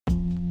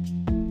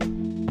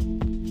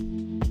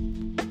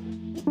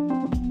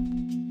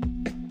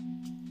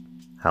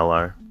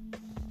Hello.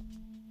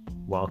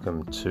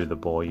 Welcome to the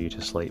Bore You to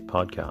Sleep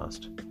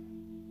podcast.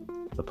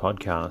 The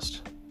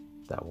podcast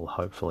that will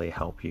hopefully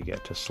help you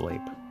get to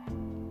sleep.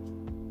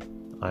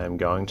 I am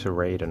going to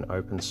read an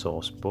open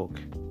source book,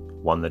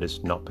 one that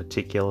is not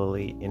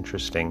particularly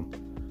interesting,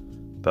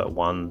 but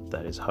one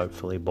that is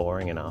hopefully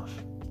boring enough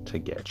to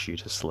get you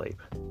to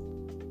sleep.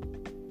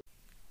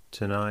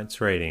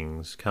 Tonight's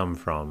readings come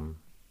from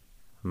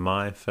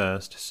My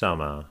First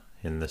Summer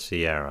in the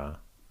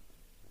Sierra,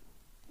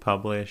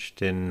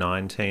 published in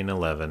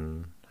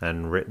 1911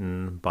 and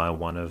written by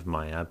one of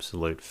my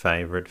absolute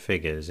favourite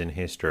figures in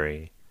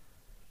history.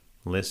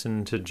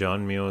 Listen to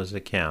John Muir's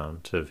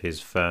account of his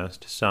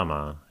first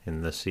summer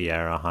in the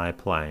Sierra High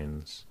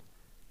Plains.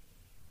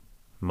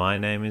 My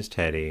name is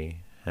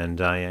Teddy,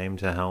 and I aim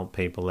to help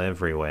people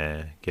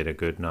everywhere get a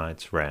good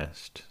night's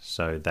rest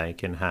so they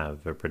can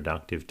have a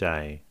productive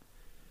day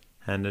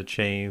and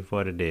achieve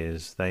what it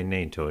is they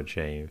need to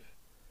achieve.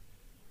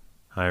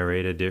 I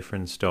read a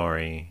different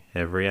story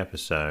every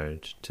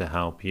episode to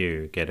help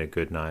you get a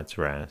good night's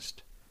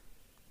rest.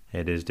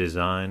 It is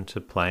designed to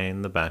play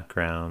in the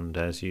background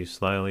as you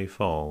slowly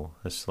fall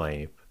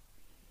asleep.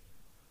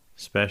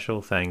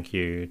 Special thank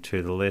you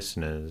to the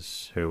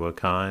listeners who were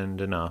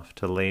kind enough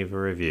to leave a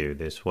review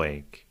this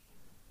week.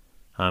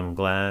 I'm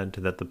glad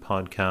that the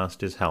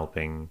podcast is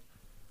helping.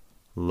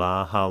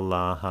 Laha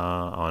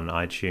Laha on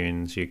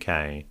iTunes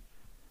UK,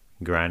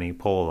 Granny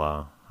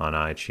Paula on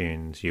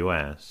iTunes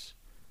US,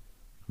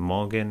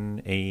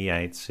 Morgan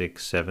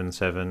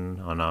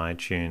E8677 on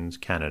iTunes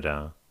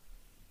Canada.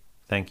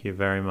 Thank you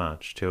very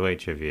much to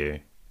each of you.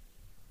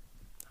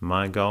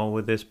 My goal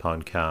with this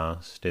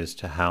podcast is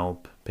to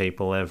help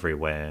people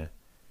everywhere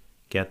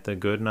get the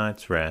good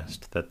night's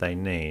rest that they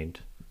need,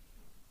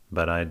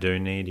 but I do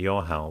need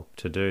your help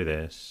to do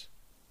this.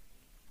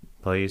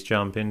 Please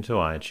jump into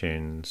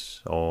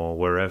iTunes or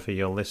wherever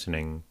you're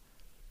listening,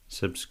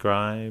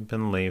 subscribe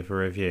and leave a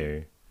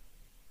review.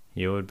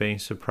 You would be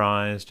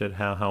surprised at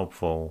how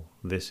helpful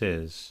this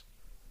is.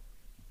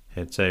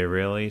 It's a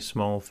really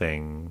small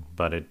thing,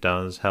 but it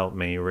does help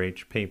me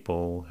reach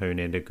people who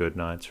need a good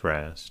night's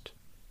rest.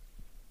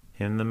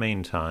 In the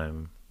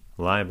meantime,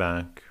 lie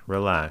back,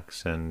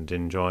 relax, and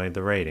enjoy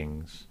the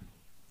readings.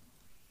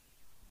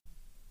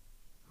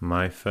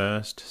 My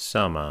First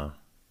Summer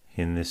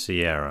in the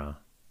Sierra.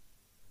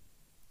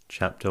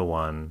 Chapter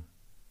 1.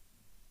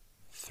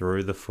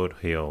 Through the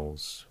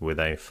foothills with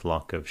a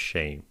flock of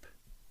sheep.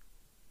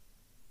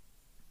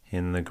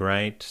 In the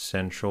great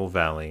Central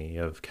Valley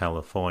of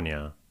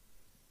California,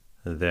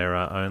 there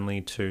are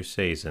only two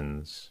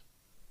seasons,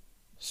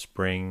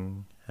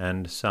 spring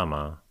and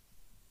summer.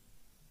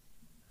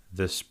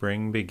 The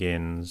spring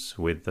begins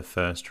with the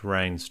first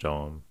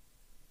rainstorm,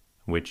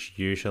 which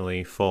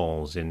usually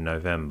falls in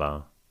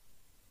November.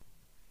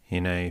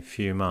 In a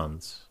few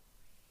months,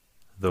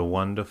 the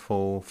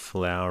wonderful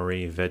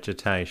flowery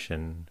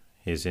vegetation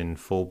is in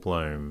full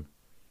bloom,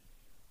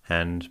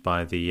 and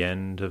by the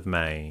end of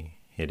May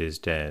it is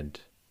dead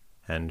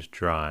and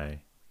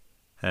dry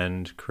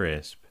and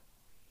crisp,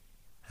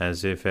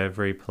 as if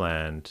every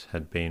plant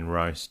had been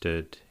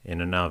roasted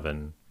in an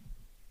oven.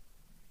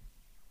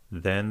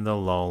 Then the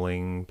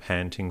lolling,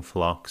 panting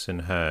flocks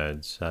and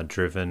herds are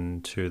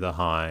driven to the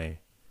high,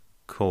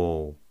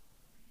 cool,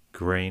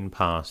 green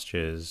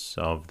pastures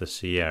of the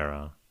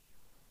Sierra.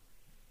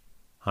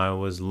 I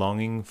was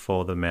longing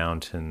for the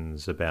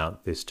mountains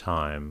about this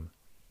time,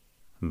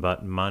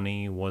 but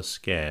money was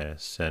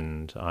scarce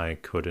and I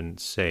couldn't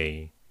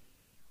see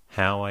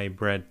how a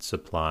bread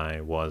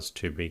supply was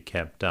to be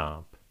kept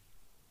up.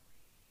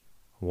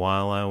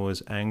 While I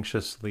was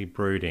anxiously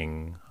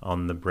brooding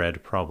on the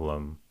bread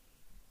problem,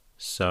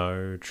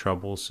 so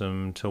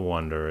troublesome to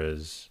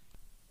wanderers,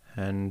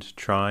 and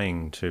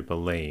trying to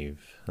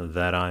believe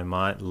that I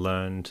might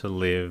learn to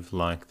live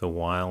like the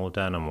wild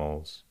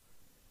animals,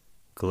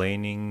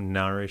 gleaning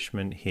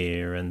nourishment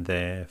here and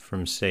there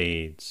from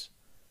seeds,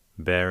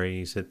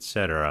 berries,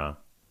 etc.,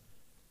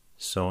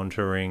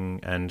 sauntering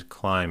and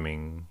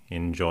climbing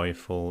in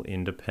joyful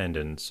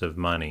independence of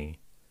money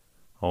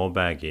or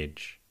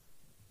baggage,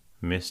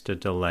 Mr.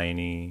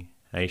 Delaney,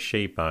 a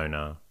sheep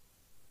owner,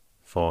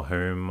 for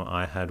whom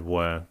I had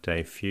worked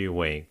a few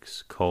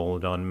weeks,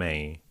 called on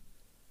me,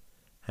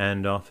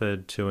 and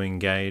offered to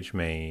engage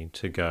me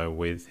to go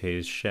with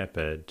his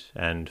shepherd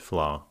and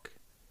flock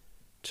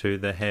to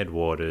the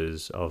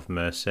headwaters of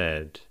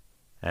Merced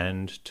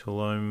and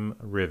Tuolumne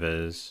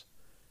rivers,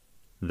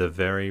 the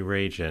very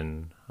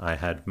region I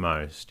had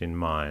most in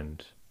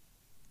mind.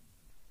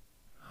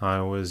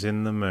 I was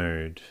in the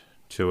mood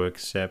to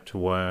accept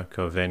work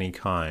of any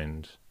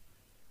kind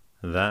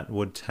that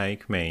would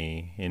take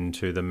me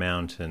into the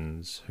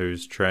mountains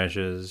whose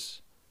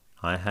treasures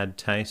I had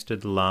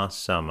tasted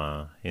last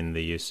summer in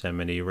the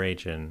Yosemite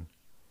region.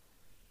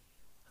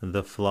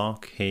 The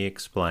flock, he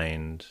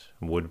explained,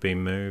 would be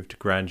moved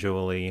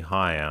gradually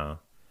higher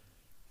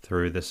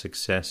through the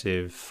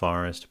successive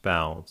forest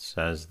belts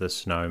as the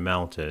snow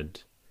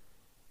melted,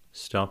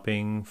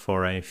 stopping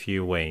for a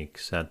few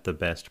weeks at the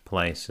best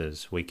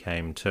places we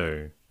came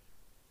to.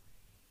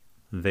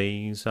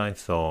 These, I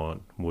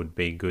thought, would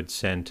be good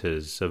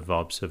centres of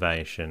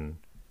observation,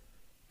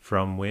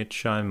 from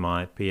which I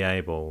might be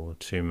able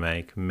to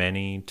make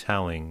many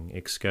telling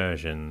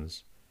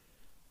excursions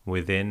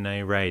within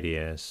a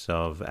radius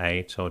of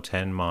 8 or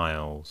 10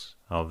 miles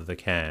of the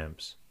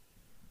camps,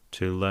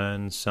 to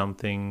learn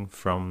something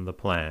from the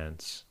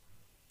plants,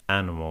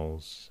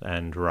 animals,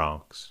 and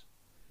rocks.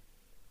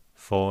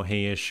 For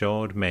he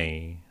assured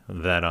me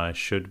that I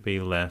should be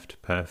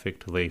left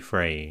perfectly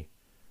free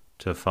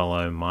to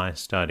follow my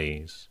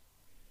studies.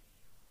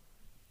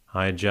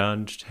 I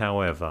judged,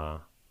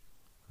 however,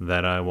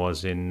 that I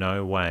was in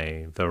no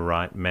way the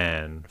right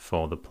man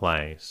for the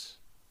place,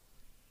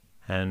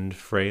 and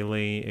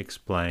freely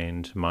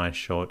explained my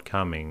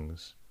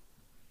shortcomings,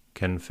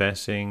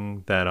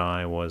 confessing that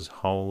I was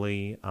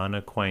wholly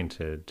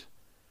unacquainted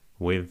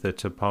with the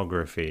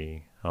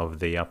topography of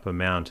the upper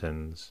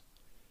mountains,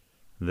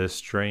 the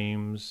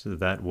streams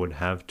that would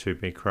have to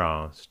be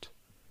crossed,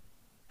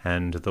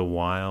 and the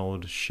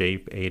wild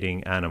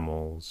sheep-eating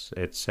animals,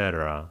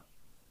 etc.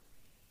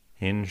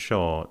 In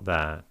short,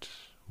 that,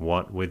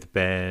 what with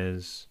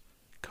bears,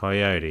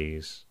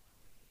 coyotes,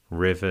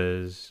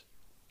 rivers,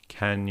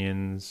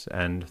 canyons,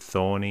 and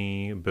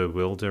thorny,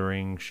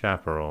 bewildering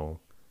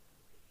chaparral,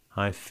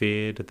 I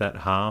feared that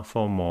half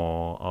or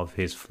more of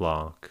his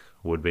flock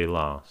would be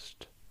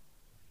lost.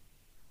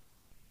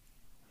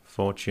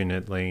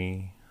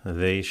 Fortunately,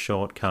 these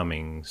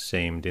shortcomings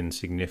seemed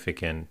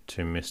insignificant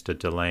to Mr.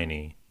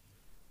 Delany.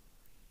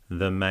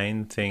 The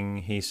main thing,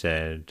 he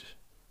said,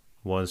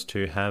 was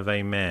to have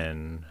a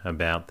man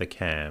about the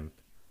camp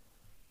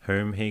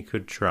whom he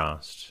could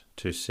trust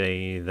to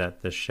see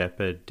that the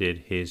shepherd did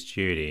his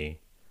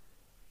duty,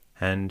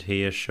 and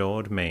he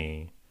assured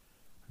me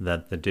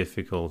that the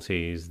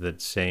difficulties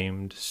that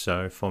seemed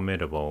so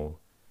formidable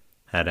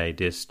at a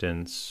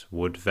distance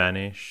would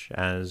vanish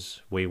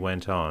as we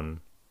went on,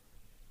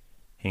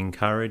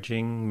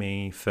 encouraging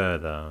me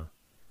further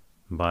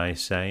by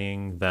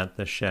saying that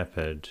the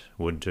shepherd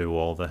would do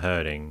all the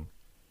herding,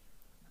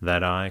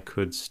 that I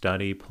could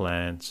study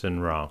plants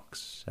and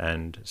rocks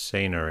and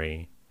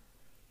scenery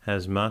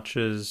as much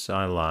as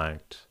I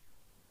liked,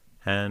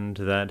 and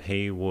that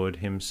he would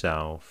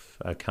himself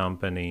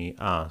accompany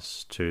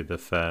us to the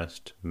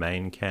first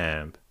main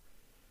camp,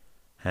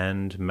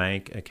 and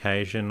make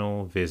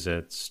occasional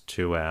visits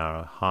to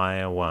our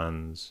higher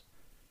ones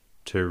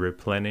to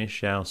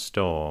replenish our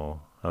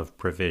store of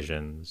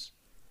provisions,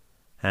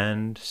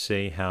 and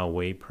see how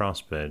we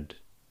prospered.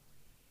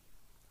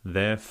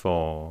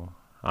 Therefore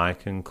I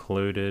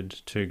concluded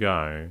to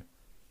go,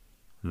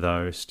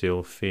 though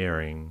still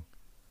fearing,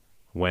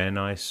 when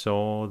I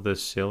saw the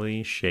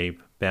silly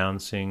sheep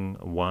bouncing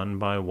one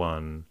by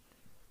one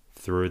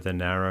through the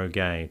narrow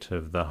gate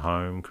of the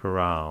home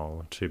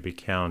corral to be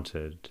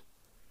counted,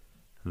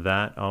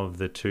 that of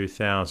the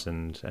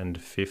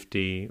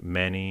 2,050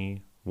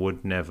 many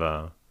would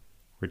never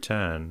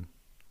return.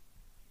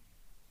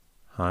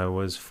 I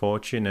was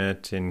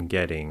fortunate in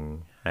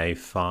getting a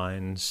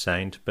fine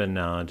Saint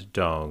Bernard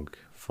dog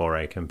for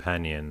a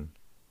companion.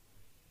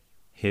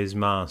 His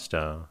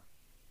master,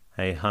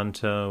 a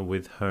hunter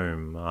with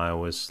whom I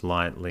was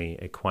slightly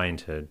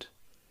acquainted,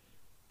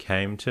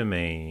 came to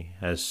me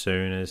as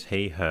soon as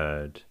he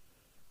heard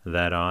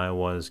that I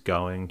was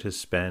going to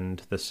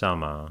spend the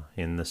summer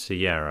in the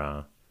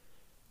Sierra,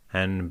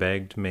 and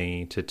begged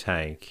me to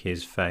take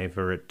his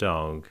favourite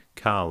dog,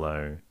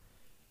 Carlo,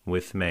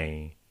 with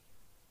me,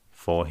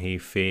 for he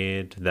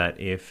feared that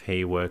if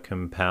he were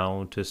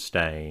compelled to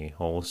stay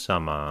all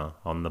summer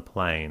on the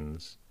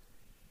plains,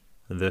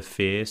 the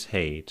fierce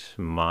heat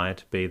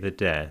might be the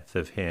death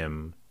of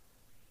him.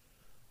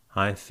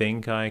 I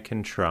think I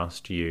can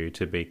trust you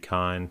to be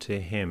kind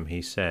to him,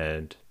 he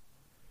said.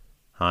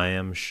 I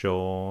am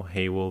sure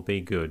he will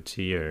be good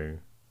to you.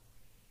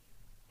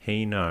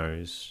 He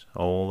knows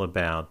all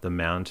about the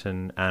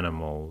mountain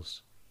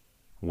animals,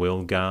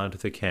 will guard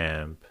the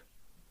camp,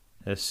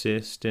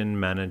 assist in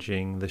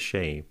managing the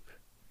sheep,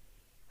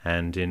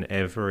 and in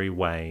every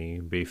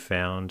way be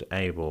found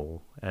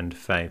able and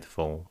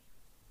faithful.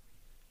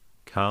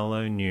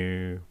 Carlo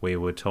knew we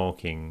were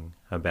talking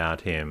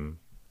about him,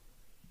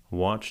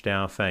 watched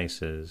our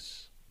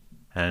faces,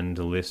 and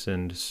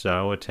listened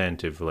so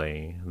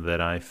attentively that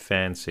I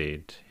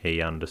fancied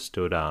he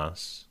understood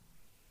us.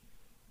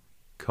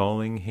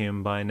 Calling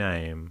him by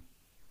name,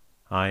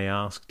 I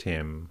asked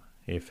him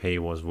if he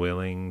was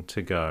willing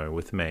to go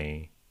with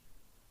me.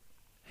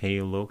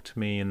 He looked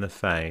me in the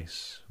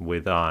face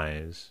with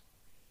eyes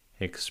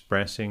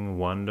expressing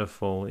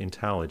wonderful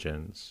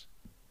intelligence,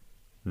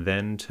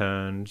 then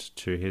turned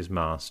to his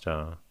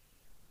master,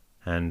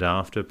 and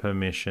after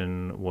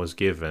permission was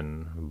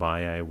given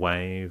by a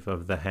wave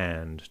of the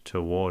hand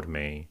toward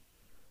me,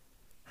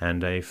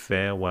 and a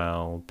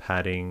farewell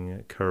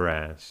patting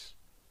caress,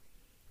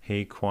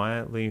 he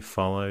quietly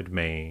followed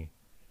me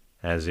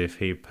as if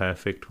he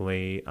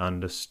perfectly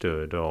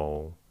understood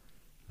all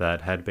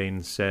that had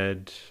been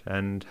said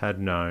and had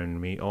known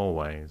me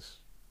always.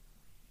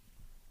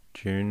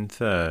 June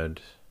 3rd,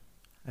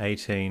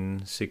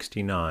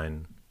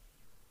 1869.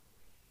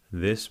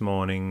 This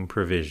morning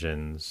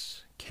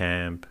provisions,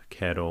 camp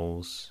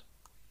kettles,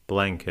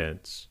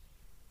 blankets,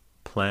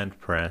 plant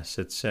press,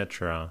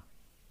 etc.,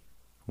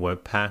 were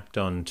packed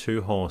on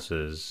 2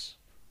 horses.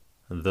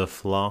 The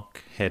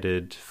flock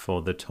headed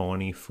for the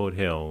tawny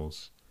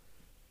foothills,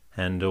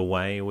 and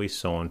away we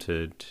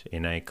sauntered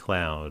in a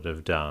cloud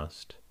of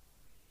dust.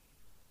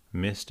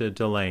 Mr.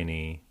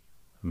 Delaney,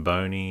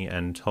 bony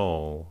and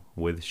tall,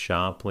 with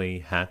sharply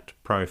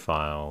hacked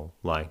profile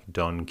like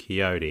Don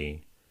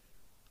Quixote,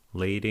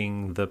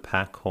 leading the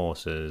pack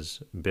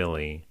horses,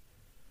 Billy,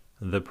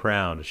 the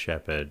proud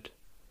shepherd,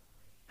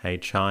 a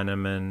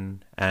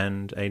Chinaman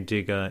and a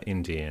Digger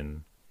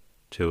Indian,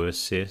 to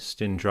assist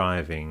in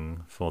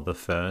driving for the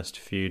first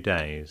few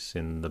days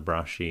in the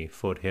brushy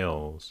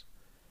foothills,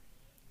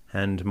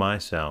 and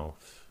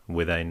myself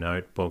with a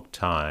notebook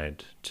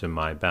tied to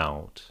my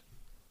belt.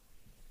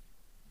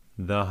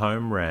 The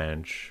home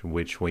ranch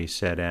which we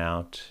set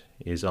out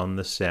is on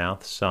the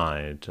south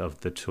side of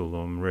the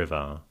Tuolumne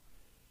River,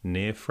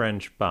 near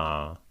French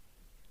Bar,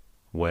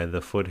 where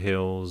the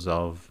foothills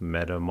of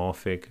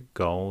metamorphic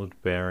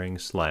gold-bearing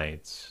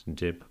slates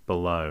dip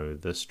below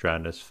the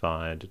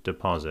stratified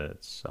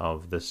deposits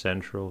of the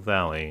Central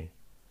Valley.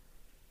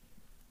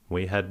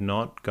 We had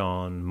not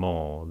gone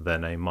more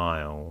than a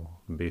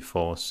mile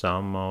before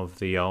some of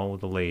the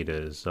old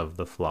leaders of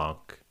the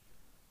flock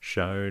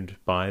showed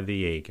by the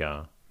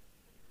eager,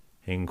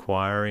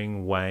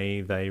 inquiring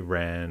way they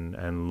ran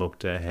and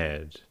looked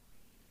ahead,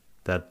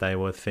 that they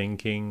were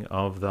thinking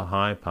of the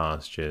high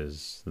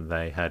pastures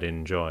they had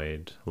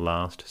enjoyed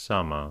last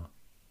summer.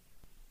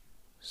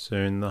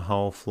 Soon the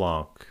whole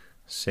flock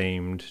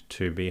seemed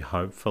to be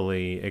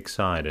hopefully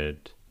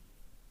excited,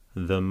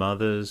 the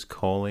mothers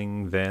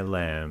calling their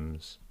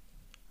lambs,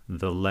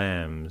 the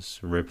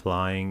lambs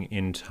replying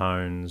in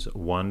tones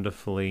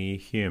wonderfully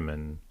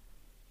human,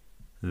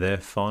 their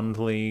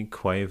fondly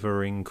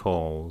quavering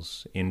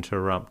calls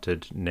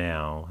interrupted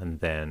now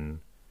and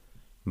then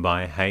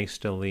by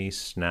hastily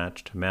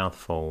snatched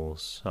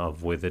mouthfuls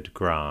of withered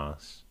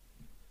grass.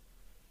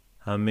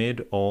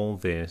 Amid all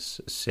this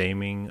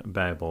seeming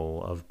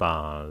babel of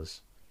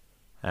bars,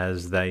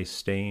 as they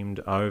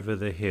steamed over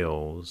the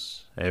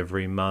hills,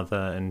 every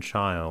mother and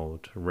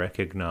child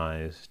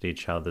recognized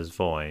each other's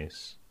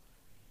voice.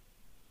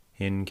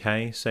 In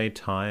case a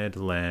tired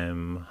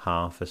lamb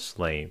half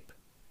asleep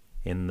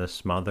in the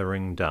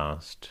smothering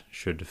dust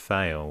should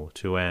fail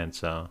to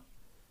answer,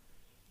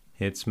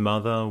 its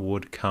mother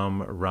would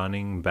come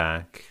running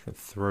back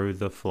through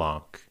the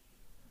flock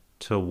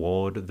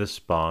toward the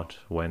spot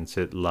whence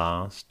its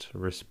last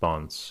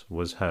response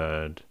was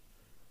heard,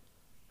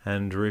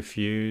 and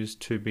refuse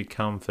to be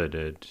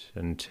comforted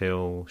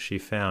until she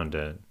found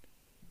it,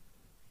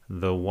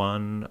 the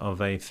one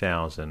of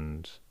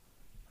 1,000,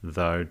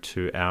 though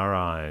to our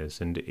eyes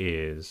and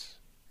ears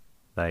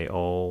they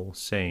all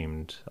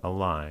seemed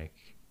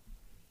alike.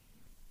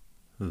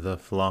 The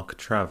flock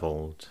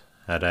travelled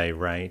at a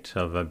rate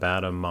of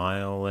about a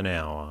mile an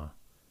hour,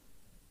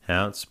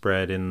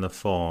 outspread in the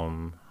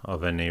form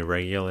of an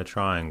irregular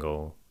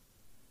triangle,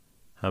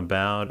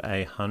 about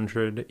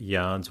 100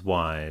 yards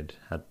wide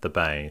at the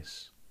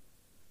base,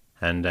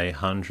 and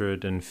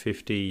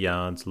 150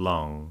 yards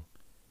long,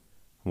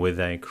 with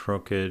a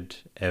crooked,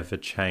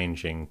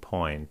 ever-changing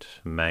point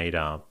made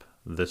up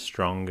the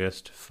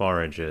strongest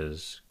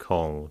foragers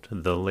called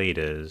the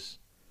leaders,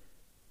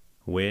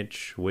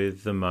 which,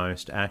 with the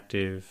most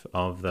active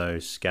of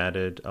those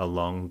scattered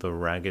along the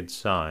ragged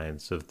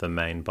sides of the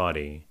main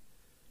body,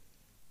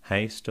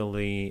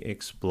 hastily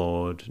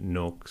explored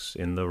nooks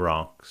in the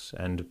rocks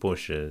and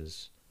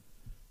bushes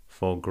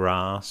for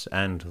grass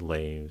and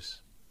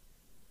leaves.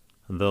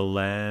 The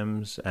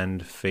lambs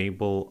and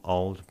feeble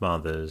old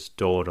mothers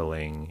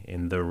dawdling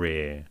in the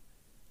rear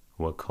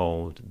were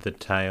called the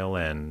tail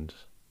end.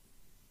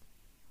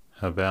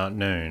 About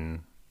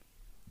noon,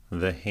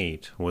 the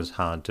heat was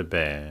hard to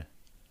bear.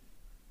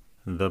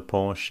 The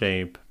poor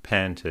sheep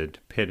panted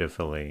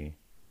pitifully,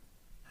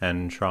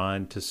 and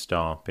tried to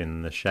stop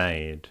in the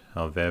shade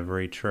of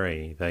every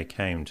tree they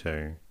came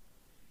to,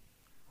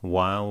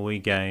 while we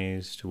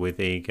gazed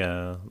with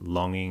eager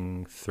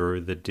longing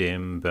through the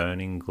dim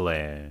burning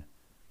glare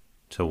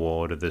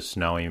toward the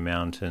snowy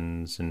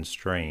mountains and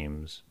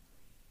streams,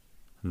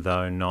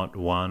 though not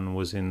one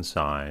was in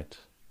sight.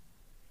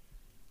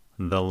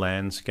 The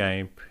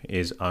landscape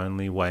is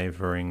only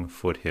wavering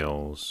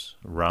foothills,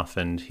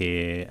 roughened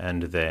here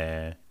and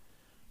there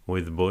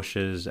with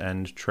bushes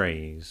and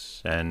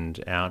trees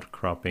and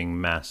outcropping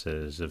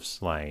masses of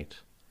slate.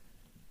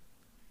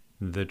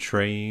 The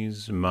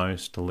trees,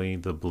 mostly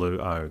the blue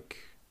oak,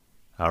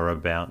 are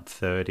about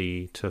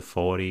 30 to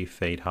 40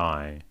 feet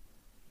high,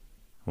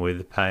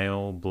 with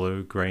pale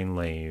blue-green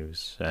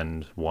leaves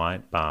and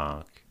white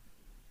bark,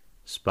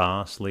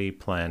 sparsely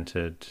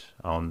planted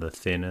on the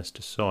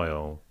thinnest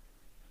soil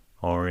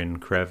or in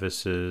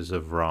crevices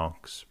of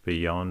rocks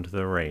beyond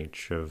the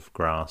reach of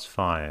grass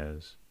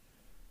fires.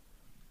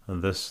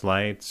 The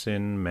slates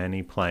in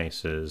many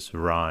places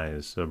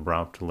rise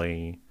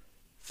abruptly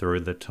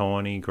through the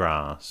tawny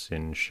grass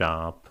in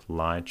sharp,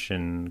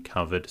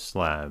 lichen-covered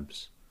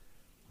slabs,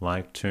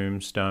 like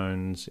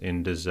tombstones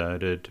in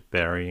deserted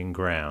burying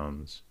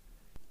grounds,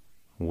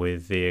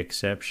 with the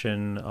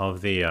exception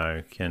of the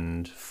oak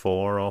and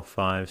 4 or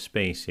 5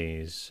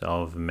 species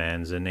of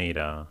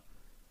manzanita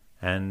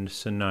and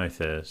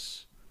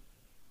ceanothus.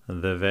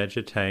 The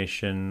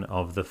vegetation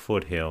of the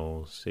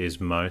foothills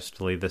is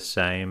mostly the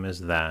same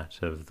as that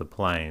of the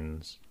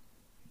plains.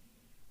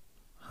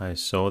 I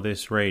saw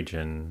this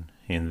region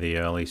in the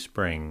early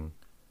spring,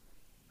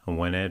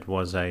 when it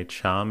was a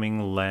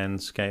charming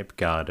landscape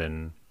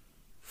garden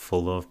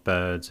full of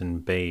birds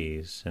and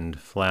bees and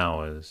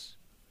flowers.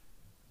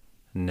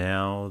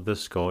 Now the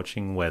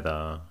scorching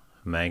weather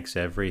makes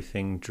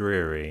everything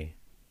dreary.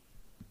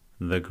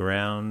 The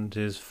ground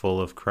is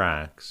full of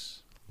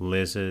cracks,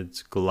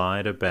 lizards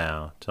glide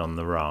about on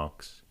the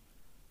rocks,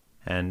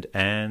 and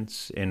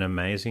ants in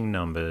amazing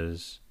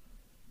numbers,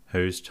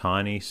 whose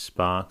tiny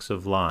sparks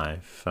of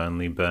life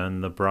only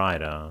burn the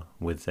brighter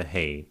with the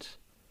heat,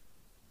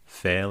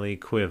 fairly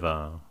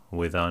quiver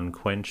with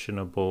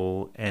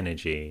unquenchable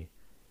energy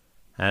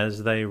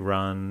as they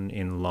run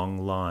in long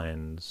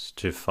lines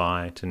to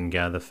fight and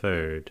gather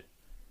food.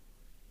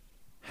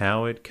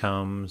 How it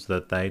comes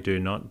that they do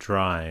not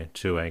dry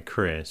to a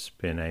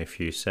crisp in a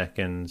few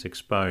seconds'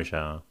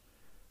 exposure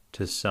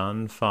to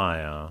sun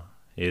fire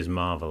is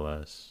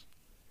marvelous.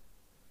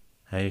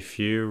 A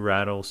few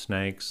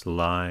rattlesnakes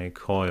lie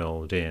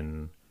coiled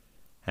in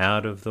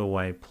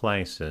out-of-the-way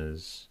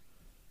places,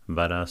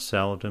 but are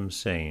seldom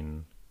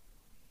seen.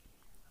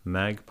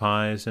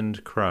 Magpies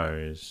and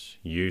crows,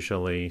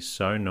 usually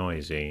so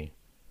noisy,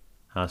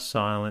 are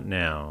silent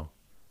now,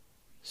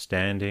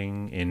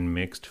 standing in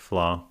mixed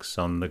flocks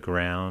on the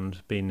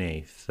ground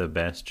beneath the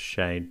best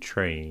shade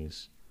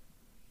trees,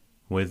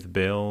 with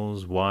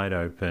bills wide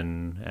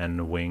open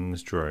and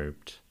wings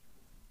drooped,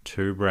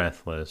 too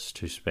breathless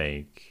to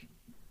speak.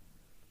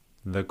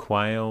 The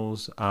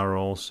quails are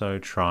also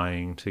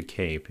trying to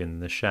keep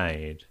in the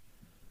shade,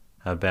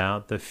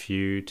 about the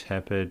few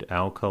tepid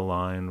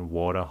alkaline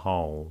water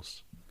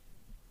holes.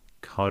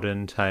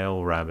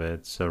 Cottontail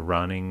rabbits are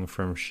running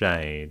from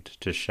shade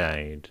to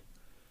shade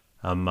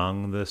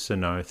among the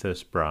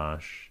ceanothus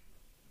brush,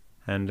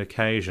 and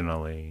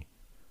occasionally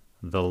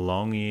the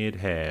long-eared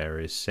hare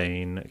is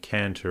seen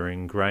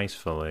cantering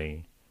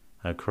gracefully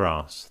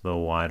across the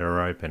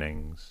wider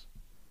openings.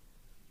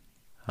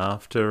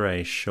 After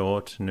a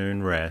short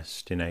noon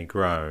rest in a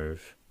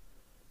grove,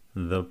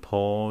 the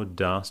poor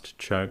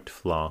dust-choked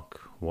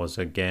flock was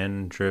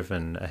again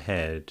driven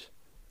ahead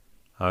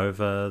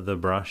over the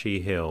brushy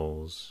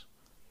hills,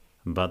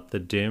 but the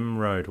dim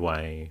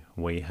roadway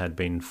we had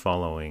been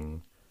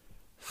following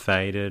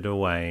faded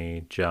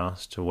away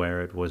just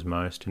where it was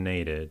most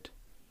needed,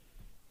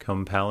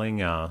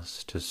 compelling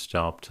us to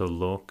stop to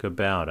look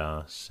about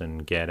us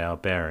and get our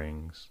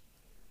bearings.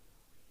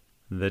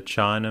 The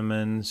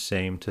Chinamen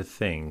seemed to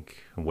think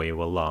we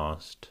were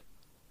lost,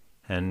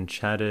 and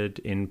chatted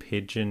in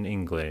pidgin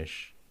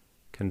English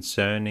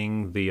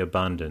concerning the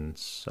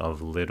abundance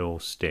of little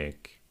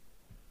stick,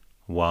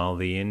 while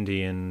the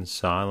Indian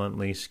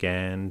silently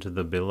scanned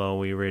the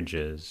billowy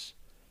ridges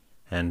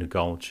and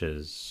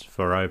gulches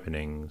for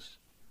openings.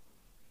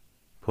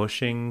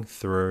 Pushing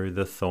through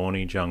the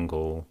thorny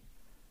jungle,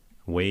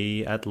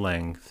 we at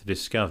length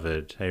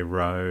discovered a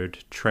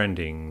road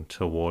trending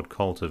toward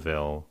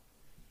Coulterville,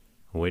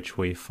 which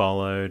we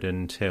followed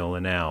until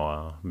an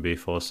hour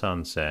before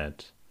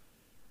sunset,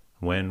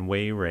 when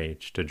we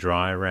reached a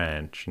dry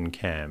ranch and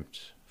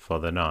camped for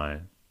the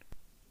night.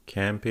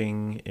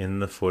 Camping in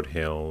the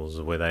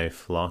foothills with a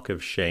flock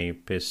of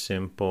sheep is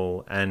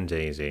simple and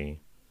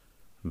easy,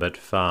 but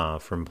far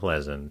from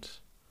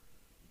pleasant.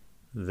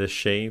 The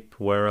sheep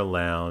were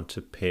allowed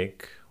to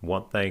pick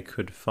what they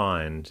could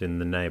find in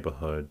the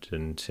neighborhood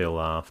until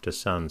after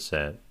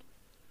sunset,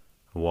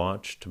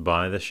 watched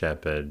by the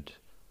shepherd,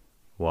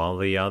 while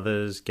the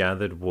others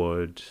gathered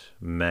wood,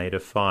 made a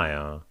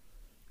fire,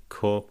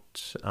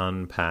 cooked,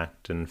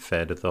 unpacked, and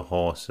fed the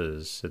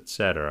horses,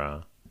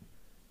 etc.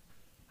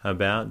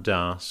 About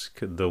dusk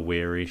the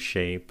weary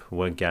sheep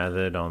were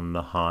gathered on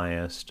the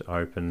highest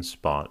open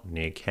spot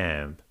near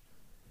camp,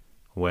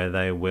 where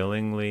they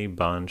willingly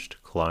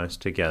bunched close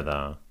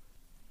together,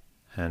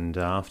 and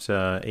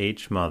after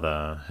each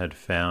mother had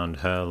found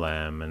her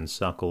lamb and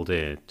suckled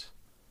it,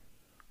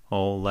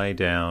 all lay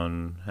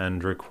down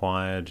and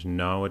required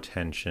no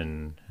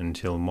attention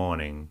until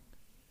morning.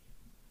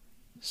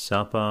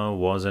 Supper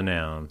was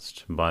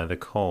announced by the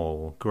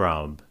call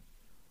grub.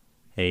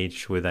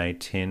 Each with a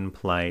tin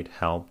plate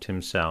helped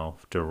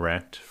himself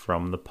direct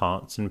from the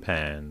pots and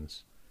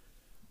pans,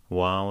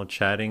 while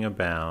chatting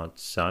about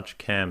such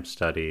camp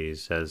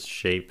studies as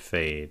sheep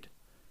feed,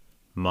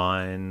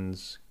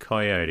 mines,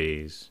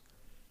 coyotes,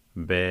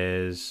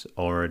 bears,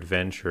 or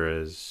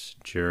adventurers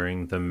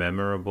during the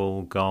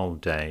memorable gold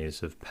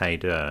days of pay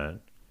dirt.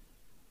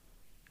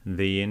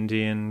 The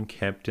Indian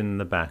kept in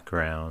the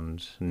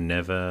background,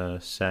 never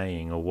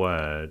saying a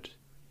word,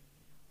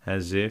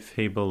 as if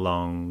he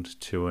belonged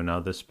to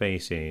another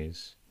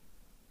species.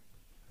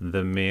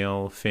 The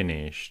meal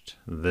finished,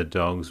 the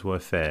dogs were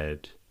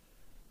fed,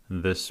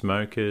 the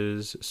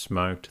smokers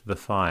smoked the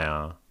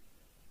fire,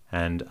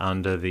 and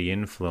under the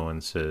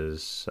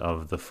influences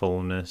of the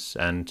fullness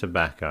and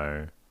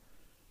tobacco,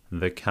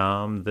 the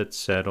calm that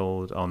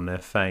settled on their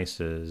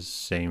faces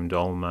seemed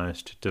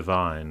almost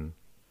divine,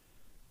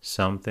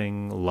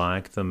 something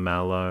like the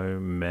mellow,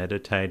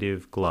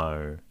 meditative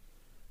glow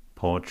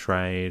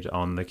portrayed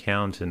on the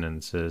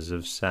countenances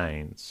of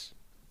saints.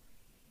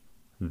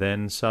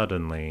 Then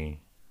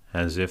suddenly,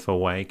 as if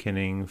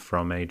awakening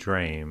from a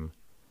dream,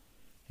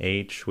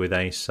 each with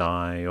a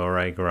sigh or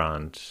a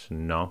grunt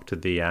knocked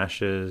the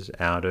ashes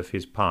out of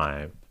his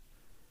pipe,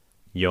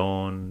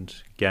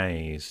 yawned,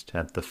 gazed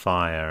at the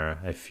fire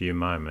a few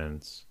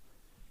moments,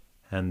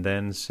 and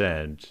then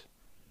said,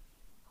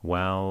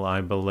 "Well,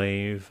 I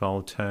believe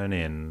I'll turn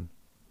in,"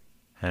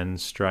 and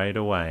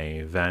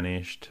straightway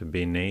vanished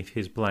beneath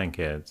his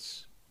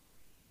blankets.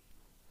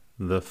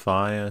 The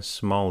fire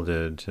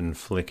smouldered and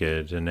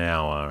flickered an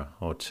hour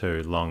or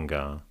two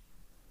longer.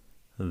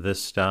 The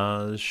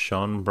stars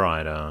shone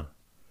brighter.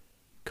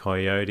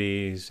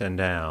 Coyotes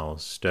and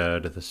owls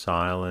stirred the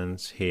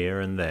silence here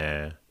and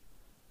there,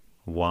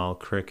 while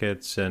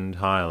crickets and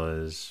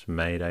hylas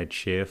made a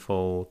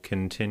cheerful,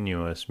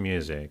 continuous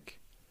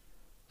music,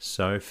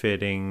 so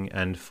fitting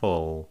and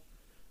full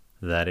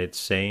that it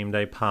seemed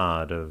a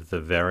part of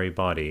the very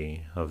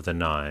body of the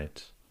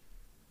night.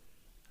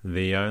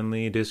 The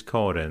only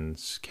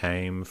discordance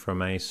came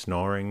from a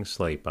snoring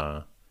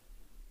sleeper,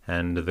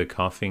 and the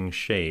coughing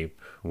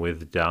sheep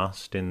with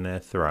dust in their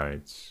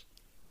throats.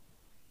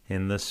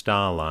 In the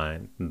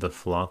starlight the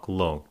flock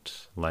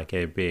looked like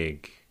a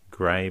big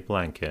grey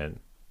blanket.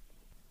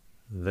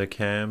 The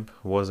camp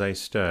was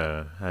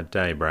astir at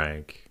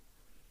daybreak.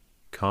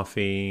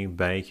 Coffee,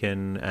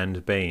 bacon,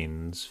 and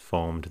beans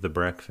formed the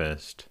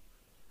breakfast,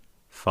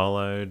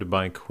 followed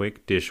by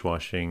quick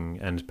dishwashing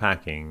and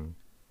packing.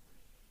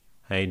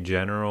 A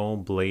general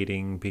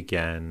bleating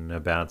began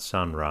about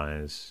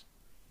sunrise.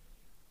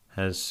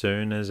 As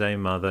soon as a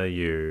mother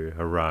ewe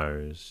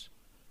arose,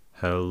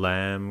 her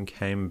lamb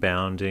came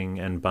bounding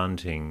and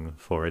bunting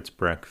for its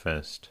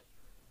breakfast,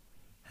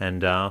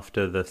 and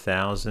after the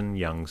 1,000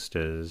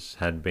 youngsters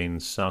had been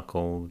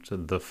suckled,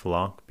 the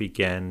flock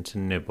began to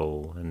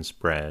nibble and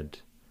spread.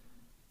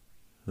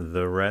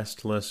 The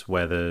restless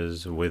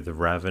wethers with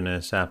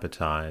ravenous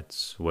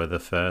appetites were the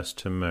first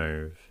to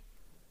move,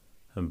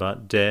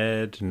 but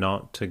dared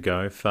not to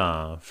go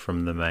far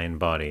from the main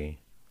body.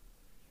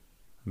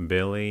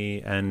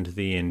 Billy and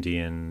the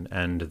Indian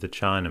and the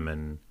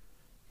Chinaman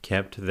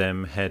kept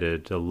them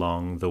headed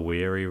along the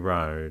weary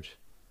road,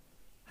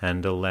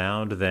 and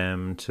allowed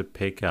them to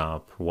pick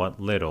up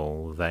what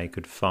little they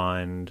could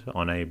find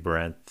on a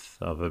breadth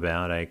of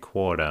about a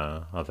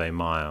quarter of a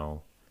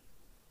mile.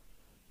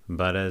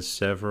 But as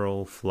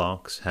several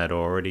flocks had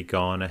already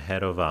gone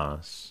ahead of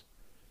us,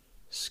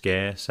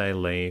 scarce a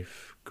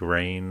leaf,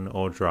 green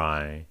or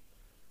dry,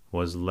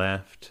 was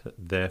left.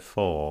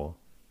 Therefore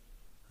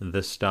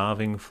the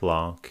starving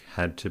flock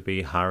had to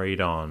be hurried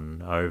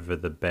on over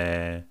the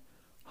bare,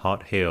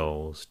 hot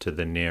hills to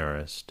the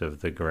nearest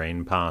of the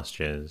green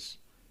pastures,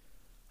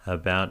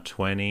 about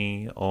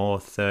 20 or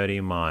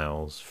 30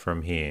 miles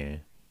from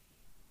here.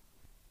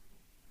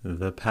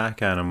 The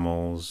pack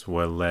animals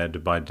were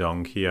led by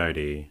Don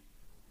Quixote,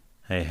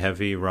 a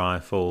heavy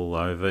rifle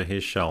over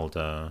his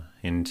shoulder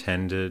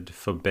intended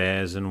for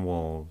bears and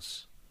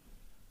wolves.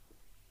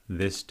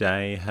 This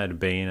day had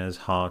been as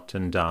hot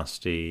and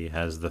dusty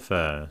as the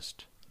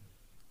first,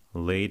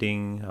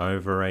 leading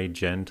over a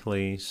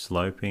gently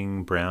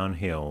sloping brown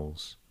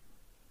hills,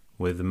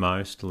 with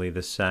mostly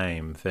the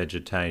same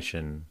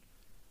vegetation,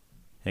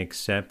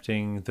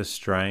 excepting the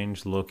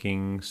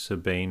strange-looking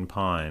Sabine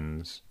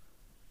pines,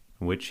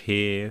 which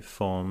here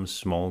forms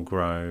small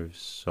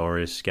groves or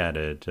is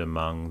scattered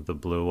among the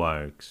blue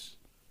oaks.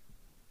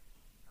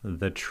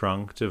 The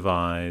trunk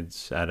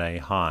divides at a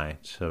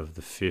height of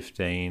the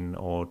 15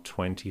 or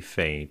 20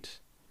 feet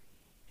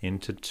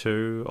into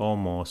 2 or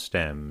more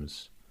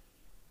stems,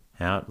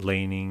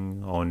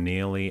 out-leaning or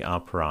nearly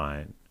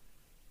upright,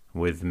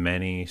 with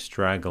many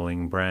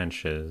straggling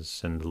branches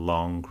and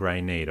long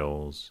grey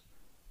needles,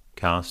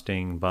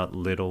 casting but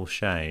little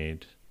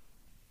shade.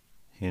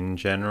 In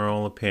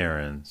general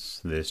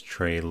appearance, this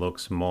tree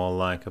looks more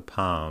like a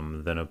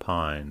palm than a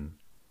pine.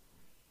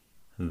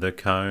 The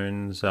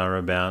cones are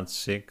about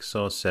 6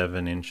 or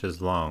 7 inches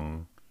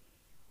long,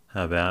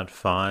 about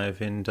 5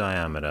 in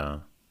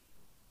diameter,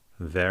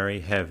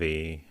 very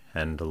heavy,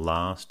 and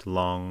last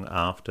long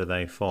after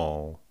they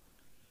fall,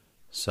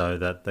 so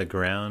that the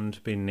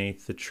ground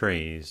beneath the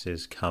trees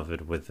is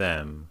covered with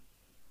them.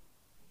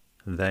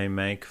 They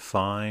make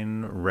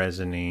fine,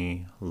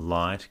 resiny,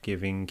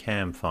 light-giving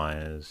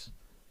campfires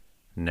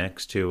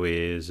next to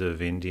ears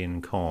of Indian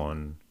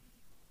corn,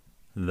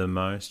 the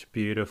most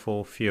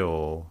beautiful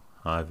fuel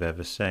I've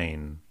ever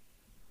seen.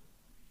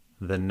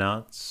 The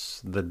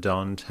nuts, the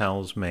Don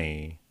tells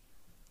me,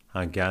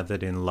 are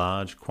gathered in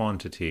large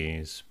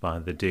quantities by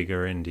the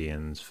Digger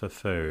Indians for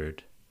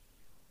food.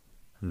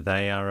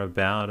 They are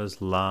about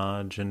as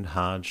large and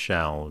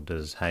hard-shelled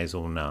as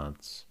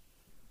hazelnuts,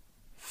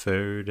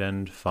 food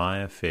and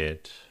fire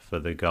fit for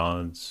the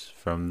gods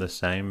from the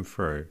same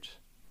fruit.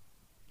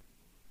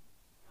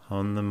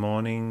 On the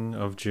morning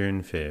of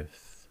June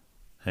 5th,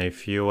 a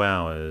few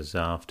hours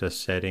after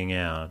setting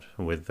out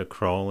with the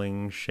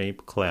crawling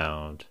sheep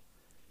cloud,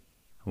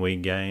 we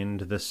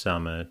gained the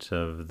summit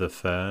of the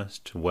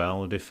first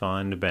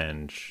well-defined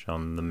bench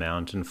on the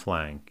mountain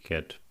flank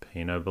at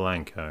Pino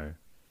Blanco.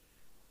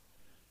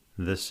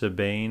 The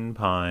Sabine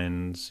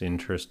pines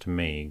interest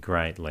me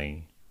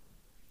greatly.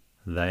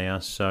 They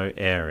are so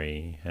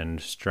airy and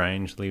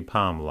strangely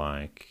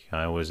palm-like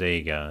I was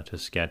eager to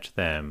sketch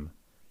them,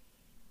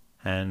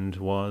 and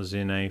was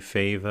in a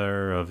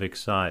fever of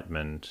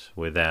excitement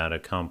without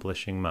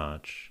accomplishing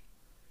much.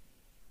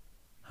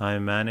 I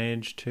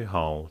managed to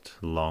halt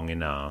long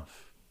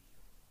enough,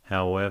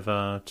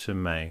 however, to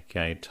make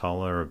a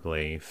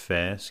tolerably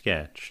fair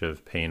sketch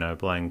of Pino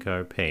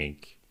Blanco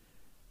Peak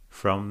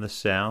from the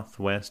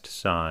southwest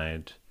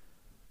side,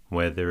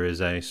 where there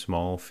is a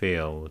small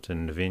field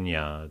and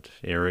vineyard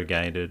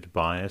irrigated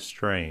by a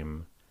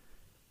stream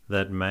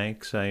that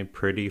makes a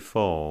pretty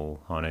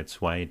fall on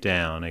its way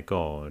down a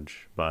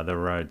gorge by the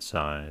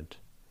roadside.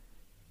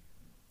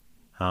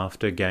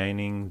 After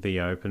gaining the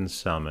open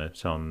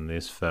summit on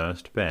this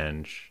first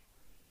bench,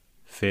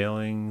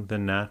 feeling the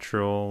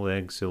natural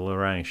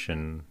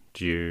exhilaration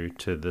due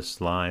to the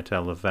slight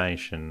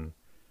elevation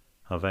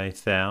of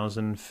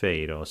 1,000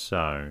 feet or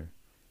so,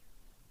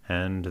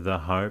 and the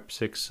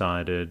hopes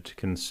excited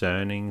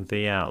concerning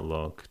the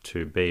outlook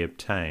to be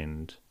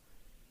obtained,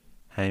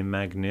 a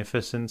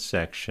magnificent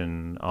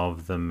section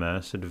of the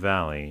Merced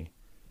Valley,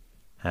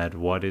 at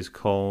what is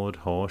called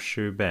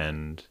Horseshoe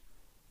Bend,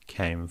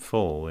 came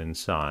full in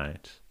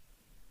sight,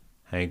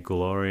 a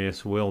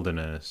glorious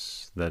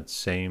wilderness that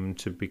seemed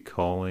to be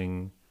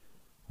calling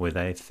with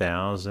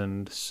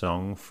 1,000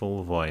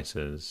 songful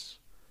voices,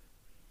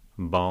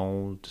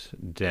 bold,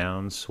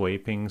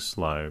 down-sweeping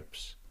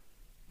slopes,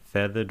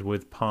 feathered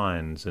with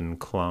pines and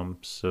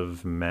clumps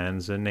of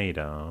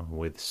manzanita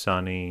with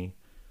sunny,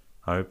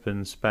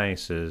 open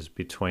spaces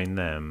between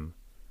them,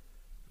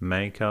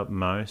 make up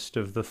most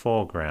of the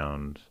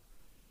foreground.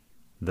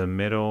 The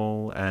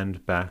middle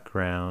and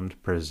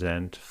background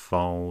present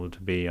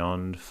fold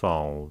beyond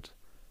fold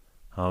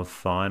of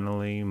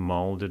finely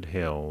moulded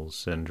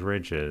hills and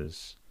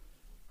ridges,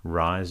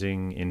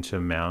 rising into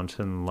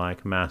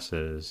mountain-like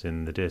masses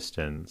in the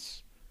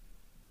distance,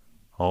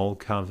 all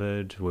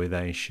covered with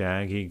a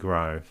shaggy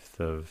growth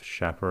of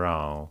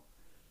chaparral,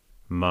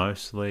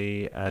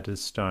 mostly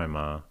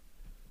adostoma,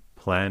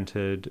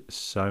 planted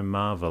so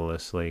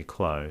marvelously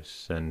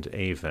close and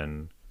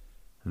even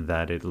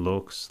that it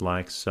looks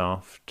like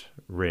soft,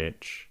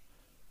 rich,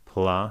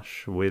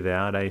 plush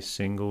without a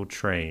single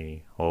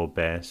tree or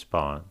bare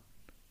spot.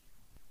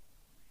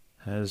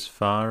 As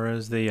far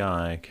as the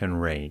eye can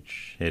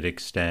reach, it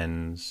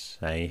extends,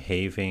 a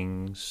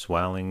heaving,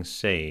 swelling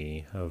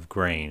sea of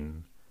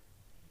green,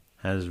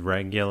 as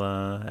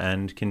regular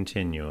and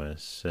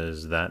continuous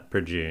as that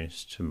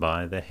produced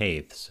by the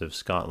heaths of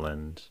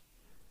Scotland.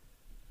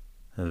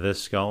 The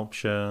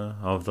sculpture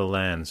of the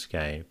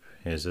landscape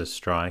is as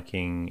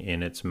striking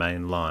in its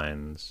main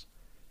lines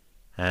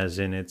as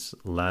in its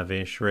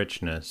lavish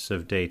richness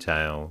of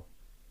detail.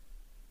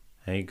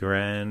 A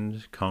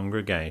grand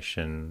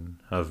congregation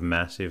of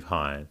massive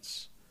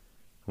heights,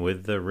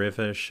 with the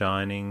river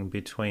shining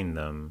between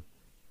them,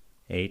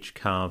 each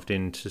carved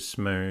into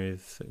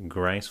smooth,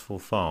 graceful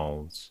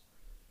folds,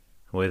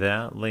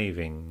 without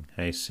leaving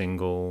a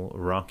single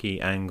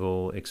rocky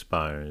angle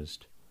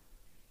exposed,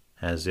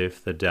 as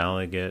if the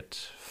delicate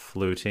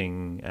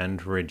fluting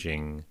and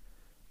ridging,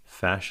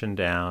 fashioned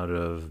out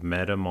of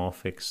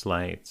metamorphic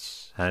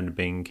slates, had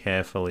been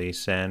carefully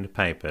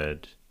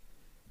sandpapered.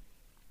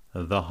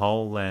 The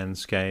whole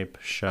landscape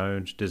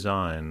showed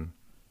design,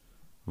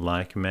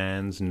 like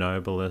man's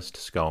noblest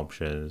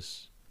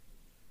sculptures.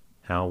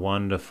 How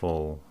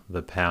wonderful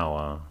the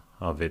power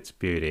of its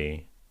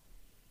beauty!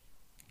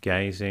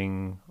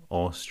 Gazing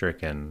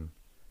awe-stricken,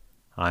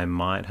 I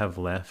might have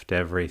left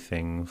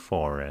everything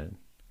for it.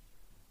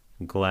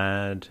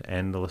 Glad,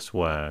 endless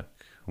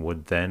work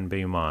would then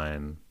be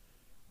mine,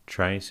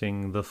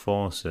 tracing the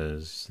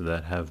forces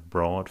that have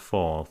brought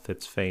forth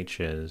its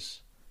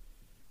features,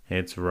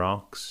 its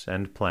rocks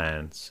and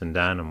plants and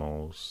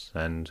animals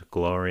and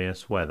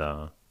glorious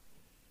weather.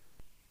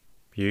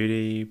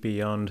 Beauty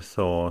beyond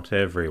thought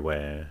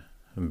everywhere,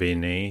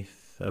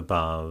 beneath,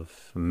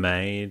 above,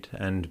 made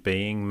and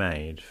being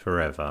made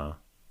forever.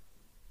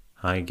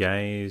 I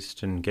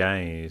gazed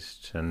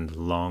and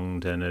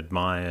longed and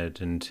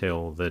admired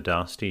until the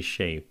dusty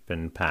sheep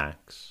and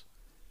packs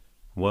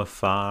were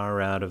far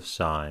out of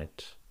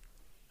sight,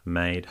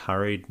 made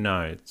hurried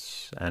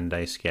notes and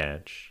a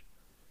sketch,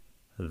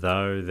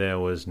 though there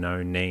was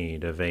no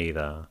need of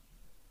either,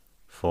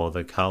 for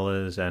the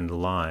colours and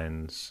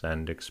lines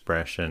and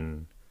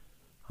expression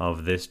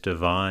of this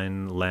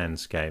divine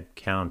landscape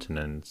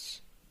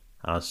countenance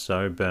are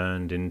so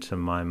burned into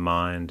my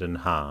mind and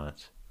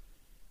heart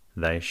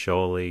they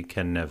surely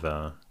can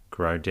never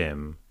grow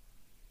dim.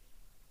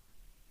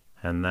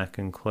 And that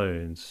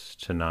concludes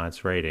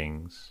tonight's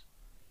readings.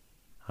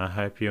 I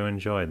hope you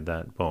enjoyed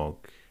that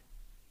book.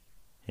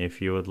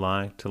 If you would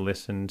like to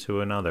listen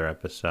to another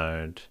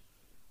episode,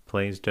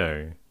 please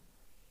do.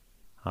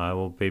 I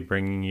will be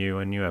bringing you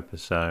a new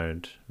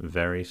episode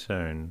very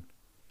soon.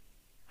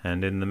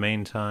 And in the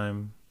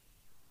meantime,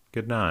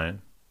 good night.